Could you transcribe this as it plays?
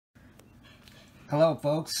Hello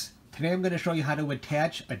folks, today I'm going to show you how to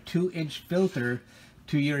attach a 2-inch filter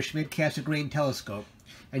to your Schmidt-Cassegrain telescope.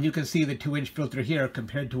 And you can see the 2-inch filter here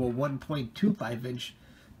compared to a 1.25-inch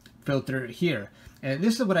filter here. And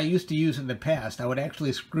this is what I used to use in the past. I would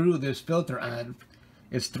actually screw this filter on.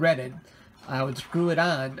 It's threaded. I would screw it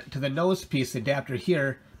on to the nose piece adapter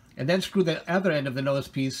here and then screw the other end of the nose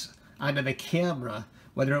piece onto the camera,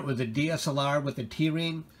 whether it was a DSLR with a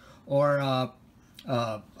T-ring or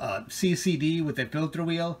CCD with a filter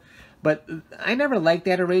wheel. But I never liked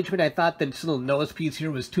that arrangement. I thought this little nose piece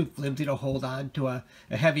here was too flimsy to hold on to a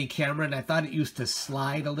heavy camera, and I thought it used to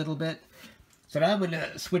slide a little bit. So now I'm going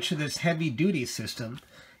to switch to this heavy duty system.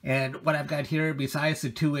 And what I've got here besides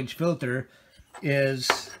the 2-inch filter is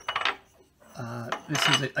this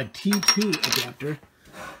is a T2 adapter.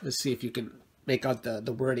 Let's see if you can make out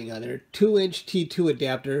the wording on there. 2-inch T2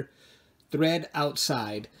 adapter, thread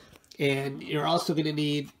outside. And you're also going to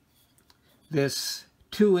need this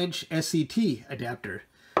 2-inch SCT adapter.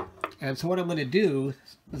 And so what I'm going to do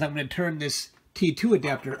is I'm going to turn this T2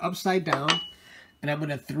 adapter upside down, and I'm going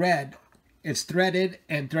to thread. It's threaded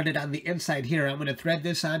and threaded on the inside here. I'm going to thread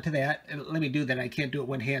this onto that. And let me do that. I can't do it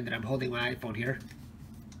one-handed. I'm holding my iPhone here.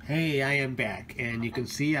 Hey, I am back. And you can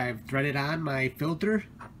see I've threaded on my filter.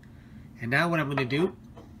 And now what I'm going to do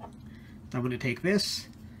is I'm going to take this.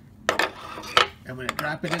 I'm going to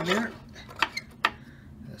drop it in there.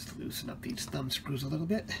 Let's loosen up these thumb screws a little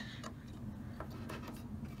bit.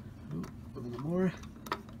 Ooh, a little more.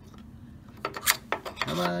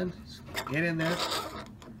 Come on, get in there.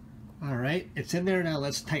 All right, it's in there now.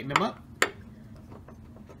 Let's tighten them up.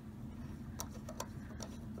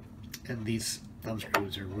 And these thumb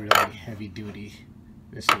screws are really heavy duty.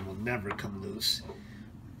 This one will never come loose.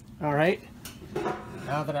 All right,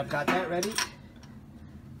 now that I've got that ready,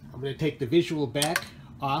 I'm going to take the visual back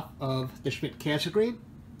off of the Schmidt-Cassegrain,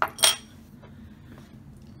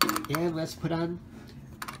 and let's put on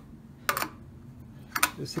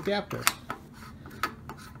this adapter.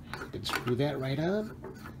 You can screw that right on.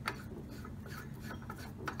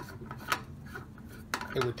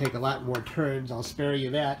 It would take a lot more turns, I'll spare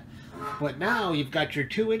you that. But now you've got your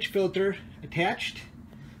 2-inch filter attached,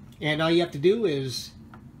 and all you have to do is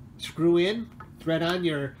screw in, thread on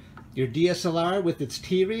your DSLR with its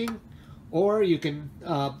T-ring, or you can,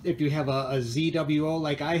 if you have a ZWO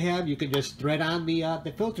like I have, you can just thread on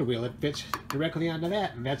the filter wheel. It fits directly onto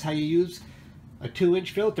that, and that's how you use a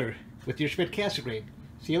 2-inch filter with your Schmidt-Cassegrain.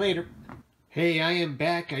 See you later. Hey, I am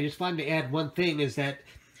back. I just wanted to add one thing, is that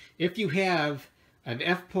if you have an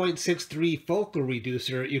f.63 focal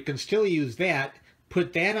reducer, you can still use that.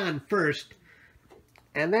 Put that on first,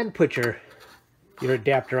 and then put your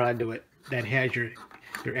adapter onto it that has your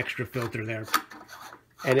extra filter there,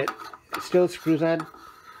 and it still screws on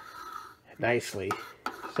nicely.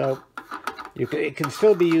 So it can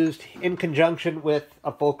still be used in conjunction with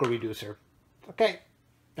a focal reducer. Okay,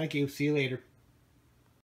 thank you. See you later.